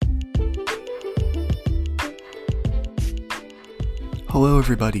Hello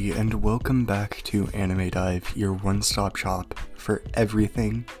everybody, and welcome back to Anime Dive, your one-stop shop for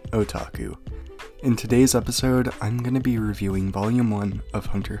everything otaku. In today's episode, I'm going to be reviewing Volume 1 of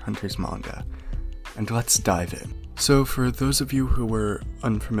Hunter x Hunter's manga, and let's dive in. So for those of you who were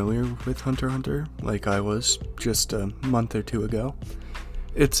unfamiliar with Hunter x Hunter, like I was just a month or two ago,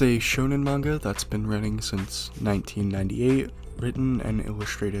 it's a shonen manga that's been running since 1998, written and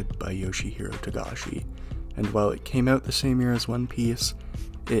illustrated by Yoshihiro Togashi. And while it came out the same year as One Piece,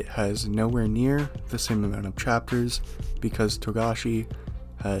 it has nowhere near the same amount of chapters because Togashi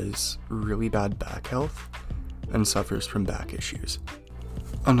has really bad back health and suffers from back issues.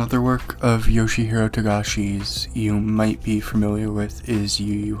 Another work of Yoshihiro Togashi's you might be familiar with is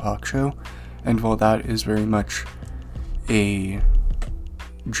Yu Yu Hakusho, and while that is very much a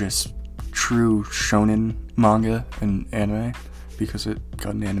just true shonen manga and anime, because it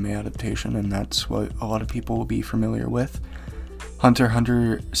got an anime adaptation, and that's what a lot of people will be familiar with. Hunter x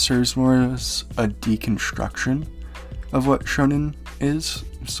Hunter serves more as a deconstruction of what shonen is,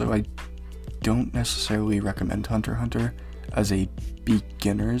 so I don't necessarily recommend Hunter x Hunter as a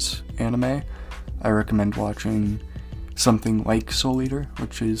beginner's anime. I recommend watching something like Soul Eater,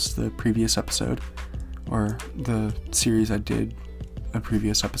 which is the previous episode, or the series I did a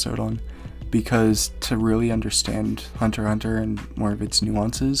previous episode on, because to really understand Hunter x Hunter and more of its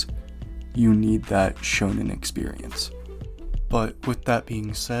nuances, you need that shonen experience. But with that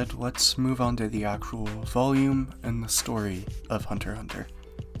being said, let's move on to the actual volume and the story of Hunter x Hunter.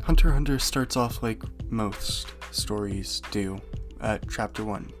 Hunter x Hunter starts off like most stories do, at Chapter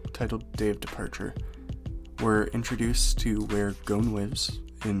 1, titled Day of Departure. We're introduced to where Gon lives,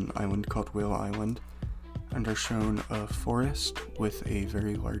 in an island called Whale Island, and are shown a forest with a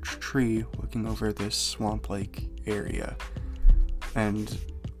very large tree looking over this swamp-like area. And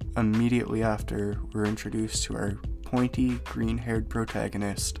immediately after, we're introduced to our pointy, green-haired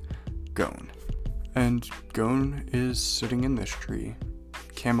protagonist, Gon. And Gon is sitting in this tree,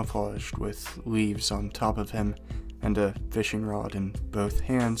 camouflaged with leaves on top of him and a fishing rod in both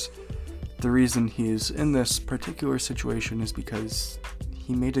hands. The reason he is in this particular situation is because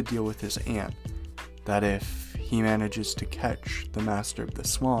he made a deal with his aunt that if he manages to catch the master of the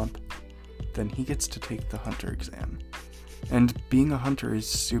swamp, then he gets to take the hunter exam. And being a hunter is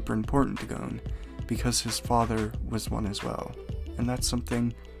super important to Gon, because his father was one as well, and that's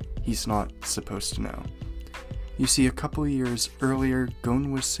something he's not supposed to know. You see, a couple of years earlier,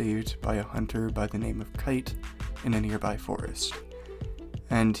 Gon was saved by a hunter by the name of Kite in a nearby forest,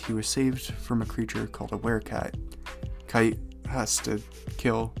 and he was saved from a creature called a werecat. Kite has to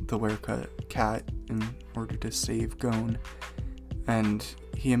kill the werecat in order to save Gon, and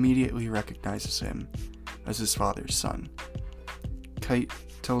he immediately recognizes him as his father's son. Kite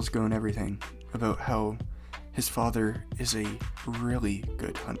tells Gon everything about how his father is a really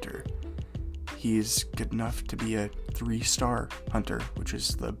good hunter. He's good enough to be a 3-star hunter, which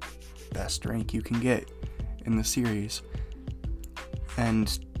is the best rank you can get in the series,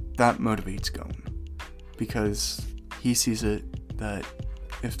 and that motivates Gon, because he sees it that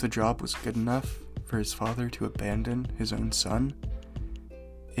if the job was good enough for his father to abandon his own son,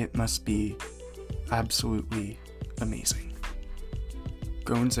 it must be absolutely amazing.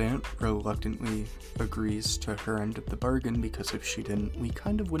 Gon's aunt reluctantly agrees to her end of the bargain, because if she didn't, we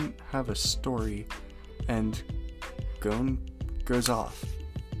kind of wouldn't have a story, and Gon goes off.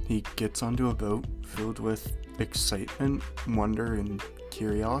 He gets onto a boat filled with excitement, wonder, and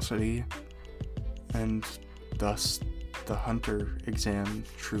curiosity, and thus the hunter exam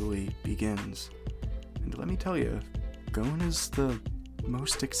truly begins. And let me tell you, Gon is the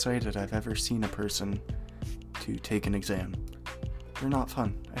most excited I've ever seen a person to take an exam. They're not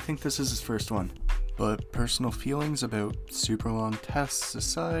fun. I think this is his first one. But personal feelings about super long tests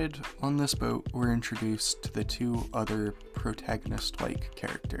aside, on this boat we're introduced to the two other protagonist-like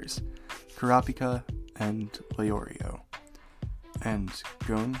characters, Kurapika and Leorio. And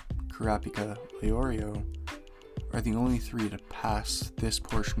Gon, Kurapika, Leorio are the only three to pass this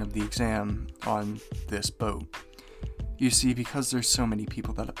portion of the exam on this boat. You see, because there's so many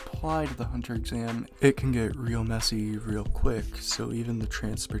people that apply to the hunter exam, it can get real messy real quick, so even the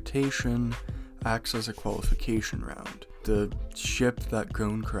transportation acts as a qualification round. The ship that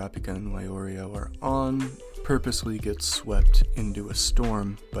Gon, Kurapika, and Leorio are on purposely gets swept into a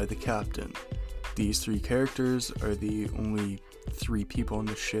storm by the captain. These three characters are the only 3 people on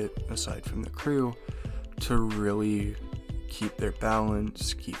the ship, aside from the crew, to really keep their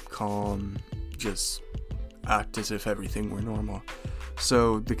balance, keep calm, just act as if everything were normal.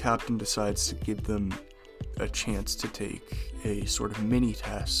 So the captain decides to give them a chance to take a sort of mini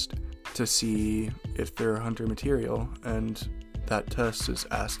test to see if they're hunter material, and that test is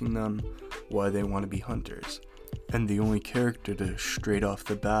asking them why they want to be hunters. And the only character to straight off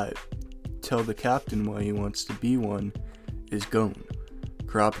the bat tell the captain why he wants to be one is Gon.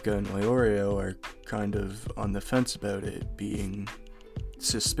 Kurapika and Leorio are kind of on the fence about it, being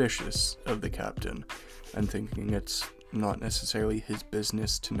suspicious of the captain and thinking it's not necessarily his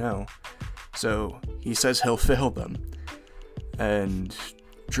business to know. So he says he'll fail them. And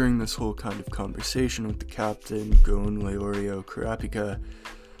during this whole kind of conversation with the captain, Gon, Leorio, Kurapika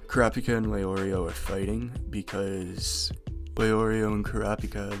and Leorio are fighting because Leorio and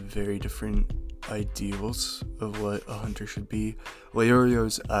Kurapika have very different ideals of what a hunter should be.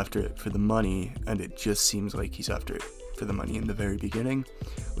 Leorio's after it for the money, and it just seems like he's after it for the money in the very beginning.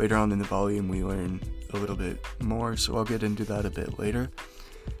 Later on in the volume we learn a little bit more, so I'll get into that a bit later.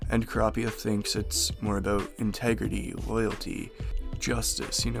 And Kurapika thinks it's more about integrity, loyalty,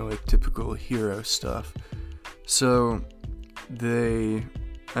 justice, like typical hero stuff. So they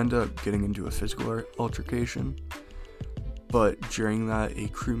end up getting into a physical altercation, but during that a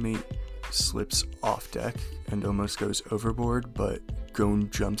crewmate slips off deck and almost goes overboard, but Gon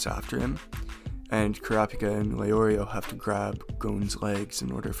jumps after him, and Kurapika and Leorio have to grab Gon's legs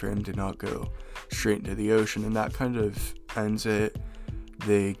in order for him to not go straight into the ocean, and that kind of ends it.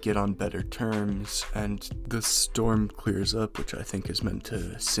 They get on better terms, and the storm clears up, which I think is meant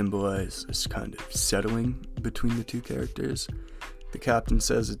to symbolize this kind of settling between the two characters. The captain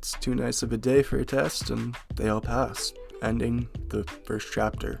says it's too nice of a day for a test, and they all pass, ending the first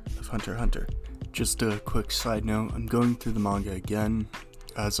chapter of Hunter x Hunter. Just a quick side note, I'm going through the manga again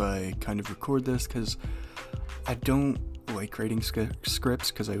as I kind of record this because I don't like writing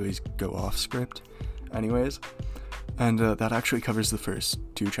scripts because I always go off script anyways. And that actually covers the first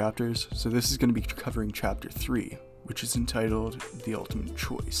 2 chapters, so this is going to be covering chapter 3, which is entitled The Ultimate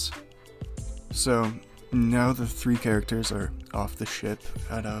Choice. So now the 3 characters are off the ship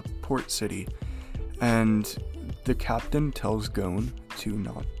at a port city, and the captain tells Gon to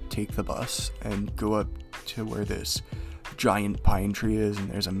not take the bus and go up to where this giant pine tree is, and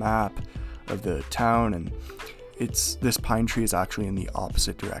there's a map of the town, and this pine tree is actually in the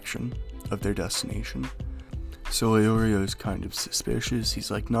opposite direction of their destination. So Leorio's kind of suspicious. He's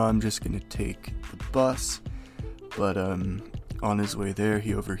like, no, I'm just gonna take the bus. But on his way there,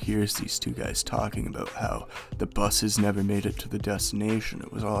 he overhears these 2 guys talking about how the buses never made it to the destination.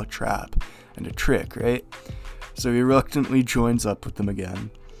 It was all a trap and a trick, right? So he reluctantly joins up with them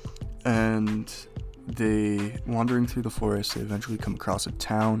again. And wandering through the forest, they eventually come across a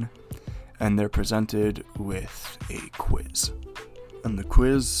town, and they're presented with a quiz. And the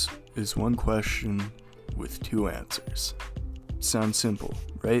quiz is 1 question with 2 answers. Sounds simple,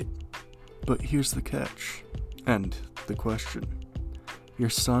 right? But here's the catch, and the question. Your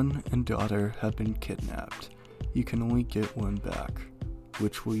son and daughter have been kidnapped. You can only get one back.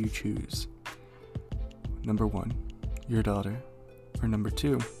 Which will you choose? Number 1, your daughter, or number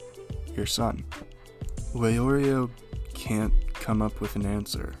 2, your son. Leorio can't come up with an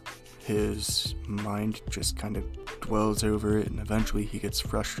answer. His mind just kind of dwells over it, and eventually he gets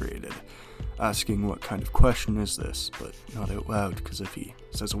frustrated, asking what kind of question is this, but not out loud, because if he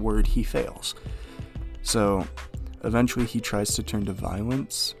says a word, he fails. So eventually he tries to turn to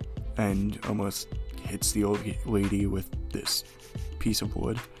violence and almost hits the old lady with this piece of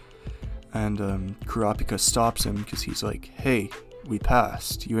wood. And Kurapika stops him because he's like, hey, we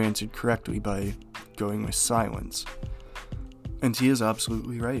passed. You answered correctly by going with silence. And he is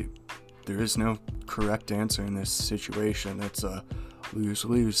absolutely right. There is no correct answer in this situation. It's a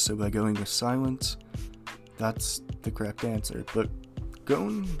lose-lose, so by going with silence, that's the correct answer. But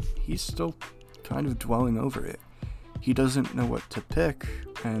Gon, he's still kind of dwelling over it. He doesn't know what to pick,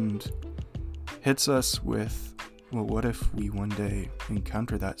 and hits us with, well, what if we one day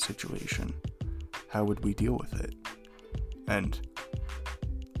encounter that situation? How would we deal with it? And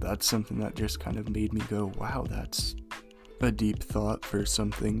that's something that just kind of made me go, wow, that's a deep thought for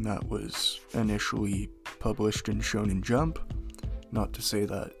something that was initially published in Shonen Jump. Not to say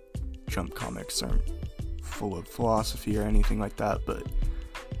that Jump comics aren't full of philosophy or anything like that, but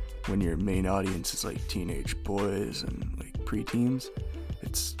when your main audience is like teenage boys and like preteens,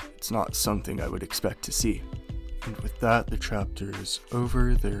 it's not something I would expect to see. And with that, the chapter is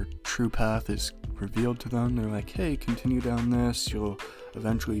over. Their true path is revealed to them. They're like, hey, continue down this. You'll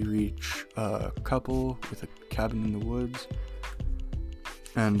eventually reach a couple with a cabin in the woods.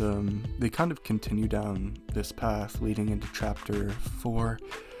 And they kind of continue down this path leading into chapter 4.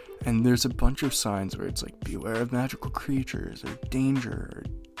 And there's a bunch of signs where it's like, beware of magical creatures, or danger, or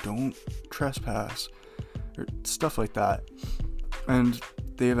don't trespass, or stuff like that. And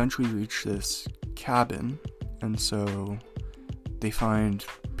they eventually reach this cabin, and so they find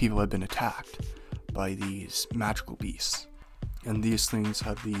people have been attacked by these magical beasts. And these things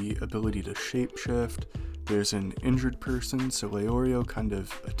have the ability to shapeshift. There's an injured person, so Leorio kind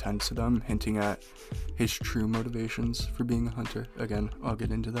of attends to them, hinting at his true motivations for being a hunter. Again, I'll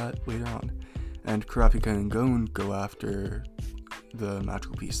get into that later on. And Kurapika and Gon go after the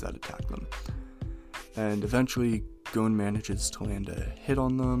magical beasts that attack them. And eventually, Gon manages to land a hit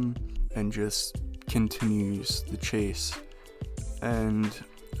on them and just continues the chase. And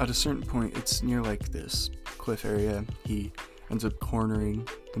at a certain point, it's near like this cliff area. He ends up cornering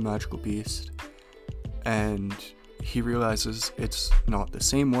the magical beast, and he realizes it's not the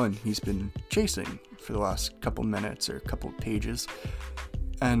same one he's been chasing for the last couple minutes or couple pages.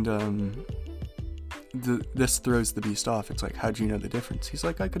 And this throws the beast off. It's like, how'd you know the difference? He's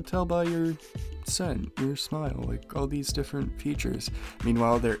like, I could tell by your scent, your smile, like all these different features.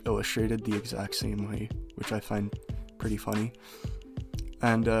 Meanwhile, they're illustrated the exact same way, which I find pretty funny.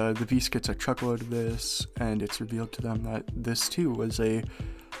 And the beast gets a chuckle out of this, and it's revealed to them that this too was a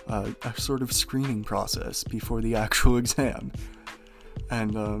sort of screening process before the actual exam.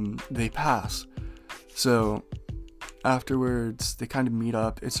 And they pass. So afterwards, they kind of meet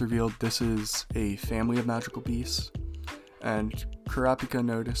up. It's revealed this is a family of magical beasts, and Kurapika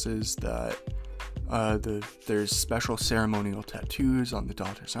notices that there's special ceremonial tattoos on the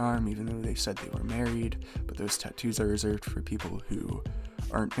daughter's arm, even though they said they were married, but those tattoos are reserved for people who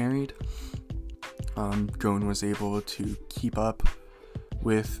aren't married. Gon was able to keep up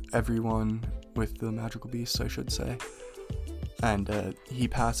with everyone, with the magical beasts, I should say. And he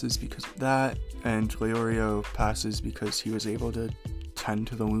passes because of that, and Leorio passes because he was able to tend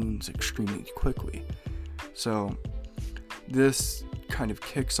to the wounds extremely quickly. So this kind of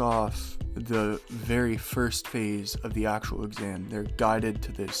kicks off the very first phase of the actual exam. They're guided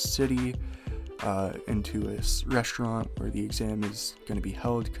to this city, into this restaurant where the exam is going to be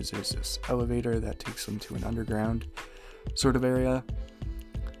held, because there's this elevator that takes them to an underground sort of area.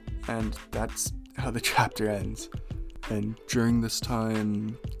 And that's how the chapter ends. And during this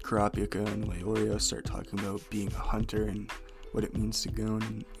time, Kurapika and Leorio start talking about being a hunter and what it means to Gon.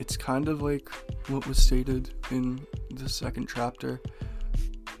 And it's kind of like what was stated in the second chapter,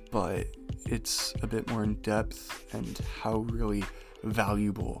 but it's a bit more in depth, and how really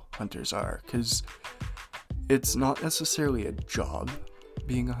valuable hunters are, because it's not necessarily a job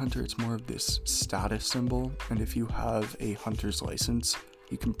being a hunter. It's more of this status symbol, and if you have a hunter's license,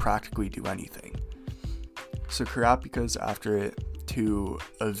 you can practically do anything. So Kurapika's after it to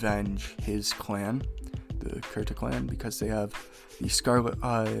avenge his clan, the Kurta clan, because they have the Scarlet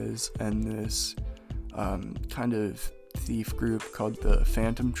Eyes and this kind of thief group called the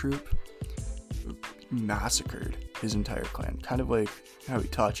Phantom Troop massacred his entire clan, kind of like how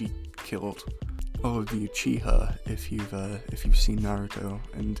Itachi killed all of the Uchiha, if you've seen Naruto.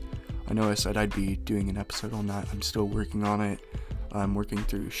 And I know I said I'd be doing an episode on that. I'm still working on it. I'm working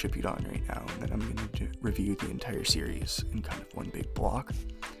through Shippuden right now, and then I'm going to review the entire series in kind of one big block.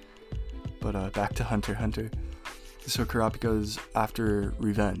 But back to Hunter x Hunter. So Kurapika's after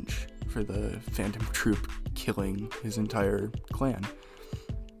revenge for the Phantom Troop killing his entire clan.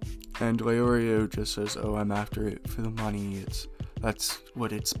 And Leorio just says, oh, I'm after it for the money. That's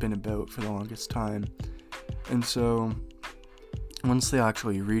what it's been about for the longest time. And so once they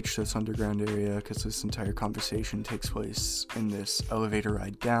actually reach this underground area, because this entire conversation takes place in this elevator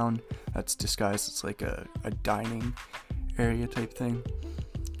ride down that's disguised as like a dining area type thing,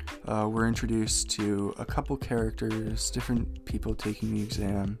 we're introduced to a couple characters, different people taking the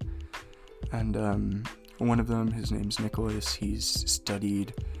exam. And one of them, his name's Nicholas. He's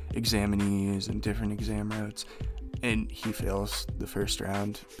studied examinees and different exam routes, and he fails the first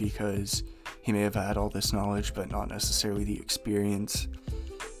round because he may have had all this knowledge but not necessarily the experience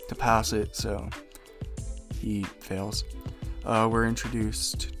to pass it, so he fails. We're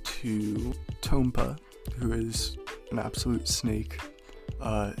introduced to Tompa, who is an absolute snake.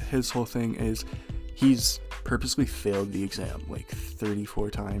 His whole thing is he's purposely failed the exam like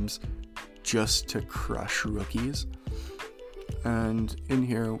 34 times just to crush rookies. And in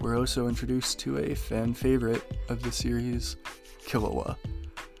here, we're also introduced to a fan favorite of the series, Killua,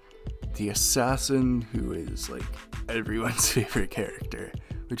 the assassin who is like everyone's favorite character,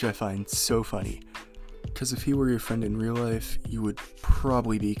 which I find so funny. Because if he were your friend in real life, you would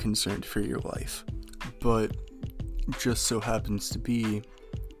probably be concerned for your life. But just so happens to be,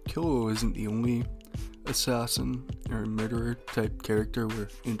 Killua isn't the only assassin or murderer type character we're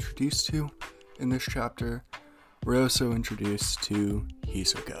introduced to in this chapter. We're also introduced to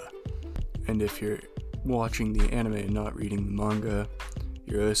Hisoka. And if you're watching the anime and not reading the manga,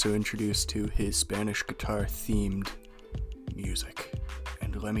 you're also introduced to his Spanish guitar themed music.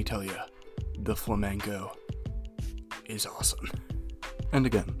 And let me tell you, the flamenco is awesome. And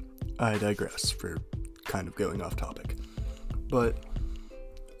again, I digress for kind of going off topic. But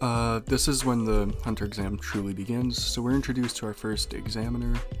this is when the hunter exam truly begins. So we're introduced to our first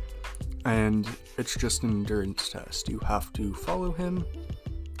examiner, and it's just an endurance test. You have to follow him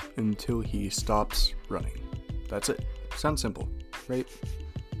until he stops running. That's it. Sounds simple, right?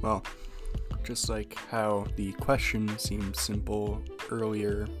 Well, just like how the question seemed simple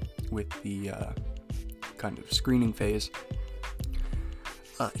earlier with the kind of screening phase,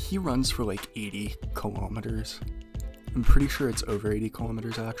 he runs for like 80 kilometers. I'm pretty sure it's over 80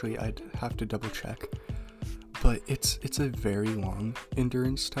 kilometers actually. I'd have to double check. But it's a very long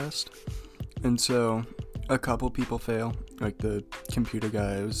endurance test. And so a couple people fail, like the computer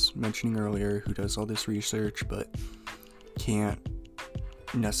guy I was mentioning earlier who does all this research but can't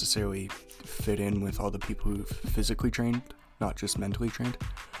necessarily fit in with all the people who've physically trained, not just mentally trained.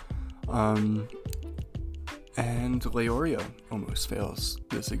 And Leorio almost fails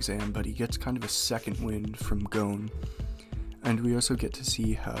this exam, but he gets kind of a second win from Gon. And we also get to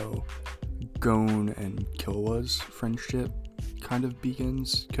see how Gon and Killua's friendship kind of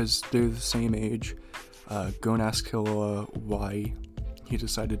begins, because they're the same age. Gon asks Killua why he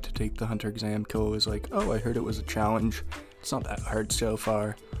decided to take the hunter exam. Killua was like, oh, I heard it was a challenge. It's not that hard so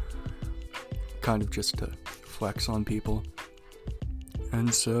far. Kind of just to flex on people.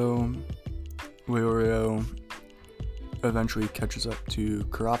 And so Leorio eventually catches up to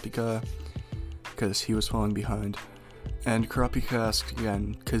Kurapika because he was falling behind. And Kurapika asks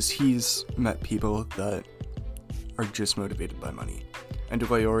again because he's met people that are just motivated by money. And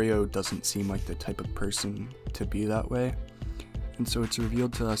Leorio doesn't seem like the type of person to be that way. And so it's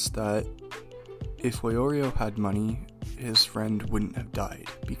revealed to us that if Leorio had money, his friend wouldn't have died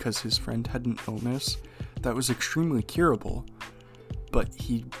because his friend had an illness that was extremely curable, but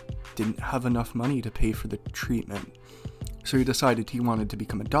he didn't have enough money to pay for the treatment. So he decided he wanted to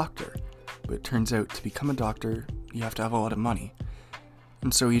become a doctor, but it turns out to become a doctor, you have to have a lot of money.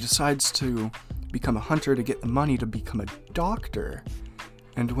 And so he decides to become a hunter to get the money to become a doctor.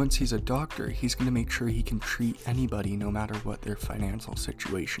 And once he's a doctor, he's going to make sure he can treat anybody no matter what their financial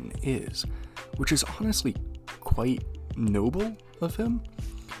situation is, which is honestly quite noble of him.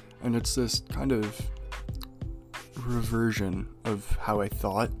 And it's this kind of reversion of how I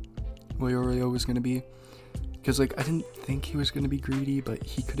thought Leorio was going to be. Because, like, I didn't think he was going to be greedy, but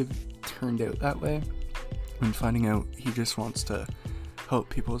he could have turned out that way. And finding out he just wants to help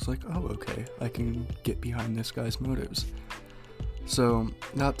people is like, oh, okay, I can get behind this guy's motives. So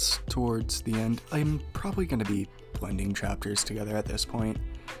that's towards the end. I'm probably going to be blending chapters together at this point,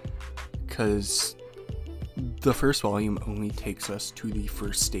 because the first volume only takes us to the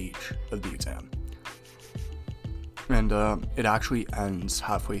first stage of the exam. And it actually ends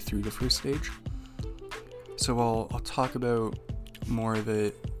halfway through the first stage. So I'll talk about more of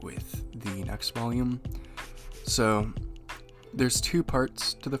it with the next volume. So there's two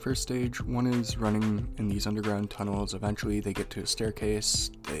parts to the first stage. One is running in these underground tunnels. Eventually they get to a staircase.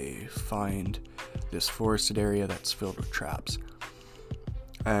 They find this forested area that's filled with traps.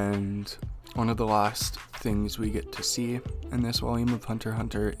 And one of the last things we get to see in this volume of Hunter x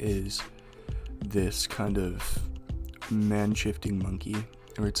Hunter is this kind of man-shifting monkey.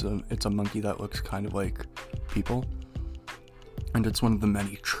 Or it's a monkey that looks kind of like people. And it's one of the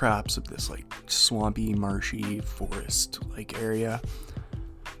many traps of this like swampy, marshy, forest-like area.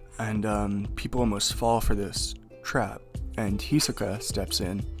 And people almost fall for this trap. And Hisoka steps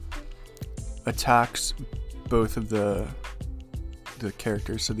in, attacks both of the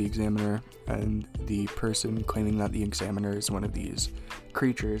characters, so the examiner and the person claiming that the examiner is one of these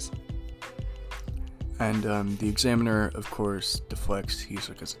creatures. And the examiner, of course, deflects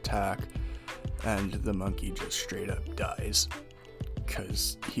Hisoka's attack, and the monkey just straight up dies,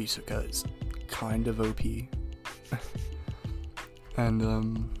 because Hisoka is kind of OP.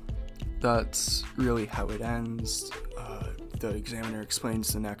 And that's really how it ends. The examiner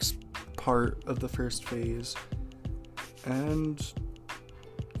explains the next part of the first phase, and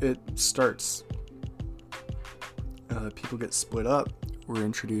it starts. People get split up. We're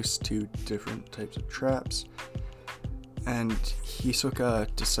introduced to different types of traps, and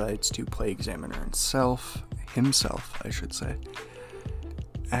Hisoka decides to play examiner himself, I should say,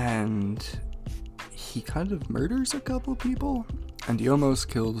 and he kind of murders a couple people, and he almost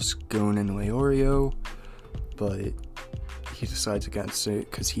kills Gon and Leorio, but he decides against it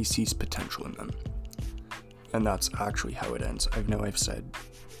because he sees potential in them, and that's actually how it ends. I know I've said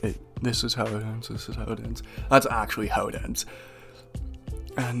it, this is how it ends, that's actually how it ends.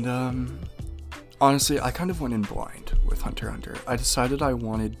 And honestly, I kind of went in blind with Hunter x Hunter. I decided I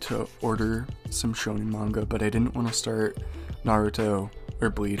wanted to order some shonen manga, but I didn't want to start Naruto or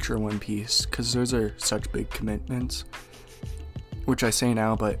Bleach or One Piece, because those are such big commitments. Which I say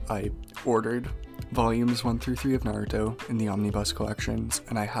now, but I ordered volumes 1 through 3 of Naruto in the omnibus collections,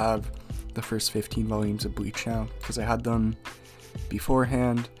 and I have the first 15 volumes of Bleach now, because I had them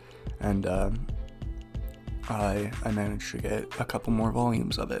beforehand, and I managed to get a couple more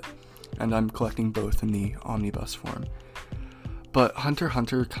volumes of it, and I'm collecting both in the omnibus form. But Hunter x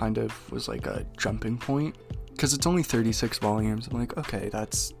Hunter kind of was like a jumping point, because it's only 36 volumes. I'm like, okay,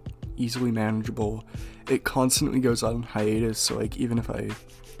 that's easily manageable. It constantly goes on hiatus, so like even if I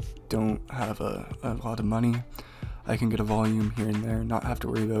don't have a lot of money, I can get a volume here and there, not have to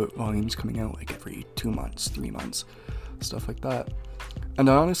worry about volumes coming out like every 2 months, 3 months, stuff like that. And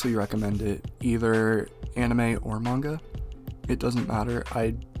I honestly recommend it, either anime or manga. It doesn't matter.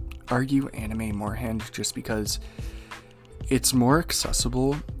 I'd argue anime more hand, just because it's more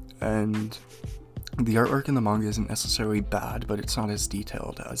accessible, and the artwork in the manga isn't necessarily bad, but it's not as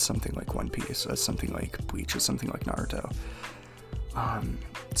detailed as something like One Piece, as something like Bleach, as something like Naruto.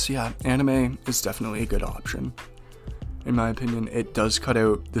 So yeah, anime is definitely a good option. In my opinion, it does cut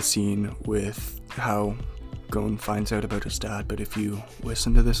out the scene with how Gon finds out about his dad, but if you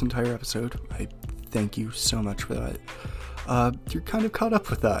listen to this entire episode, I thank you so much for that. You're kind of caught up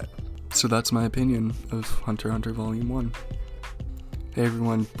with that. So that's my opinion of Hunter x Hunter Volume 1. Hey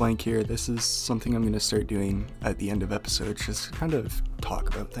everyone, Blank here. This is something I'm going to start doing at the end of episodes, just to kind of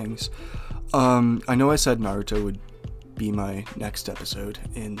talk about things. I know I said Naruto would be my next episode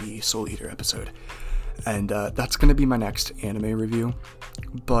in the Soul Eater episode, and that's going to be my next anime review,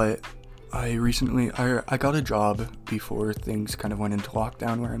 but I got a job before things kind of went into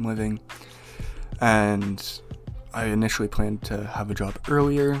lockdown where I'm living, and I initially planned to have a job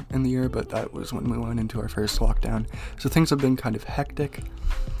earlier in the year, but that was when we went into our first lockdown. So things have been kind of hectic.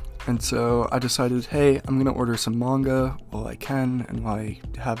 And so I decided, hey, I'm going to order some manga while I can and while I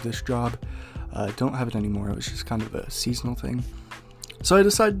have this job. Don't have it anymore. It was just kind of a seasonal thing. So I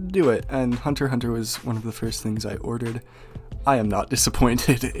decided to do it, and Hunter x Hunter was one of the first things I ordered. I am not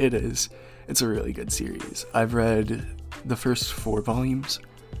disappointed. It's a really good series. I've read the first 4 volumes.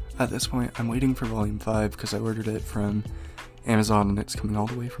 At this point, I'm waiting for volume 5 because I ordered it from Amazon and it's coming all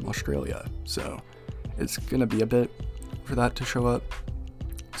the way from Australia. So it's gonna be a bit for that to show up.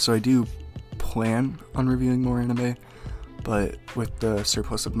 So I do plan on reviewing more anime, but with the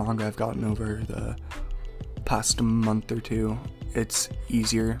surplus of manga I've gotten over the past month or 2, it's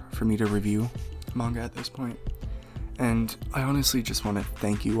easier for me to review manga at this point. And I honestly just want to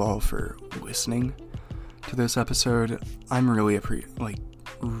thank you all for listening to this episode. I'm really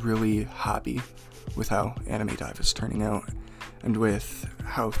happy with how Anime Dive is turning out, and with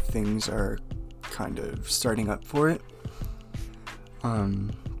how things are kind of starting up for it.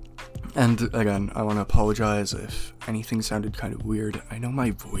 And again, I want to apologize if anything sounded kind of weird. I know my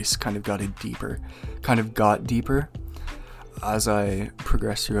voice kind of got deeper as I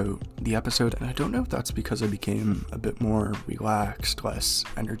progressed throughout the episode, and I don't know if that's because I became a bit more relaxed, less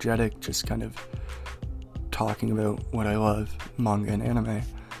energetic, just kind of talking about what I love, manga and anime.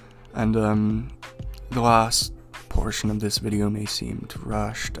 And the last portion of this video may seem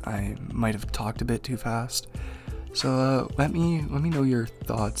rushed. I might have talked a bit too fast. So let me know your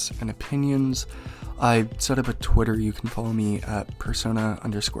thoughts and opinions. I set up a Twitter. You can follow me at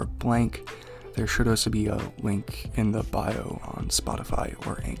persona_blank. There should also be a link in the bio on Spotify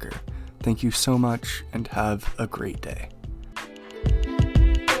or Anchor. Thank you so much, and have a great day.